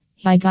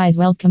Hi guys,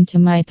 welcome to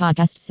my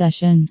podcast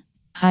session.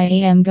 I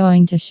am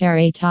going to share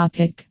a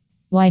topic: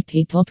 why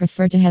people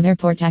prefer to have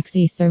airport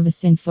taxi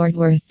service in Fort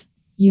Worth.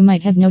 You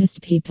might have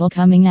noticed people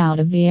coming out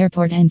of the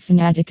airport and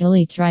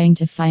fanatically trying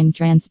to find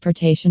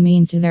transportation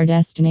means to their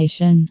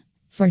destination.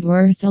 Fort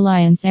Worth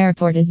Alliance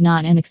Airport is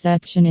not an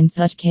exception in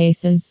such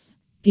cases.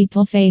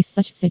 People face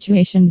such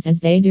situations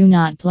as they do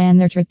not plan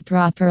their trip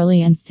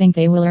properly and think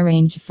they will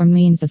arrange for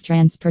means of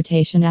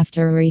transportation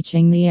after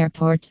reaching the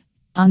airport.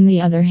 On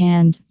the other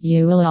hand,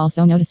 you will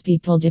also notice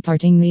people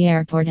departing the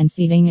airport and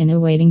seating in a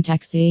waiting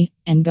taxi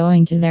and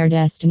going to their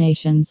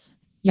destinations.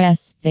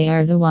 Yes, they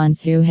are the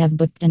ones who have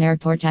booked an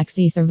airport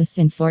taxi service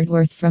in Fort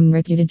Worth from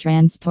reputed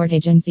transport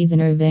agencies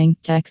in Irving,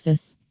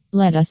 Texas.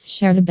 Let us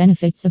share the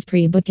benefits of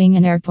pre-booking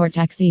an airport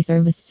taxi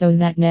service so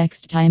that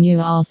next time you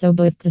also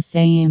book the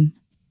same.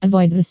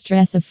 Avoid the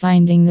stress of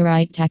finding the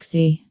right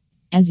taxi.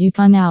 As you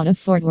come out of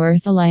Fort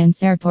Worth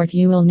Alliance Airport,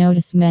 you will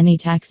notice many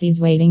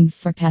taxis waiting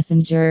for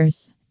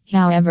passengers.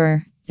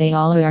 However, they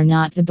all are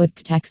not the book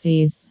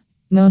taxis.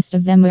 Most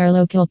of them are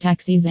local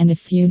taxis, and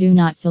if you do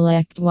not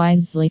select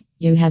wisely,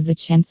 you have the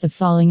chance of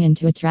falling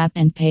into a trap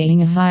and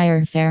paying a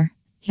higher fare.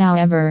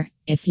 However,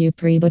 if you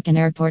pre-book an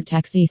airport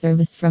taxi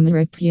service from a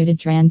reputed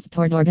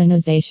transport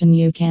organization,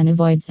 you can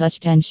avoid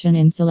such tension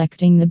in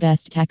selecting the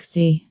best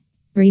taxi.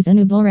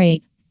 Reasonable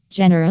rate.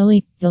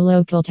 Generally, the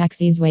local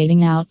taxis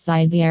waiting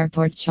outside the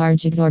airport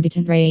charge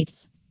exorbitant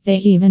rates. They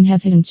even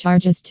have hidden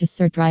charges to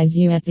surprise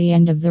you at the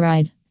end of the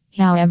ride.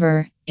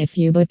 However, if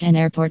you book an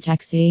airport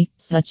taxi,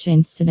 such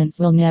incidents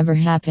will never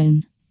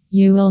happen.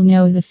 You will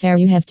know the fare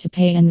you have to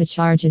pay and the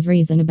charge is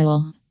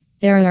reasonable.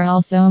 There are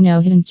also no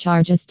hidden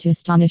charges to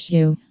astonish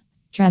you.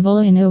 Travel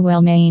in a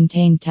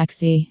well-maintained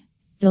taxi.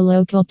 The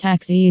local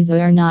taxis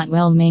are not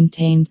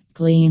well-maintained,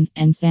 clean,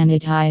 and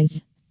sanitized.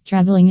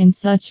 Traveling in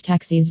such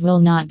taxis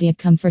will not be a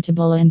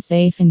comfortable and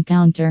safe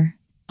encounter.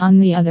 On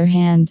the other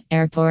hand,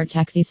 airport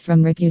taxis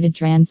from reputed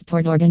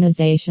transport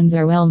organizations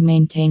are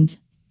well-maintained.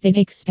 They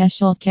take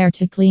special care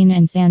to clean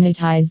and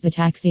sanitize the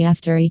taxi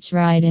after each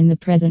ride in the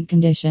present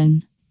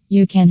condition.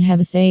 You can have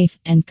a safe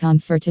and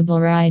comfortable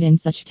ride in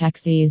such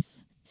taxis.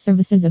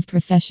 Services of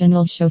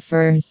professional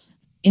chauffeurs.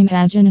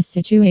 Imagine a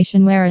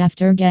situation where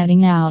after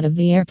getting out of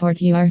the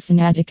airport you are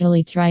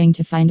fanatically trying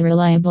to find a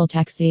reliable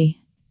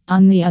taxi.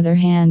 On the other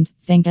hand,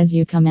 think as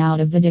you come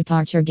out of the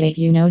departure gate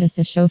you notice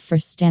a chauffeur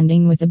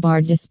standing with a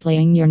board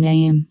displaying your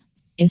name.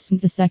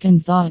 Isn't the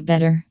second thought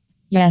better?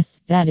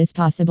 Yes, that is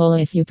possible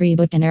if you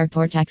pre-book an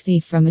airport taxi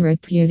from a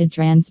reputed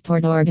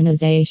transport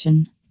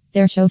organization.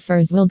 Their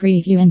chauffeurs will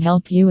greet you and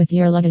help you with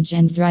your luggage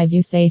and drive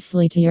you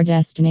safely to your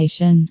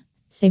destination,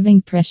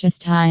 saving precious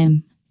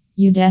time.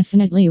 You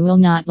definitely will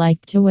not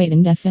like to wait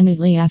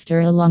indefinitely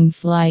after a long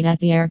flight at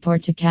the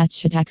airport to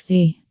catch a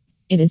taxi.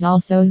 It is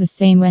also the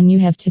same when you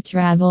have to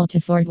travel to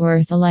Fort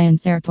Worth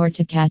Alliance Airport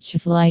to catch a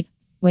flight.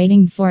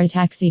 Waiting for a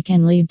taxi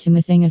can lead to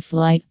missing a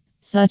flight.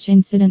 Such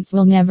incidents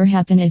will never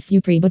happen if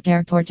you pre-book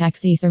airport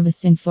taxi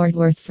service in Fort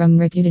Worth from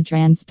reputed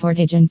transport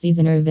agencies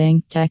in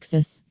Irving,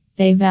 Texas.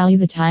 They value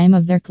the time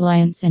of their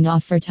clients and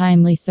offer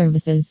timely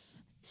services.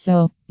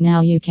 So,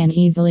 now you can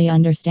easily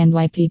understand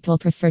why people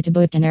prefer to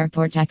book an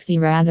airport taxi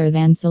rather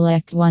than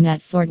select one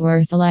at Fort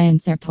Worth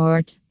Alliance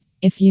Airport.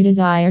 If you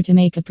desire to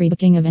make a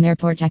pre-booking of an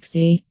airport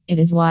taxi, it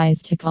is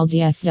wise to call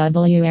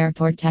DFW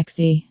Airport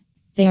Taxi.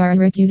 They are a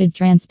reputed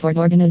transport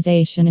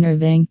organization in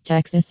Irving,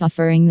 Texas,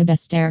 offering the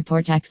best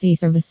airport taxi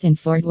service in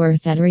Fort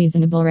Worth at a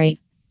reasonable rate.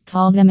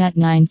 Call them at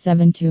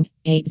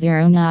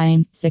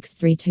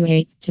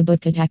 972-809-6328 to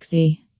book a taxi.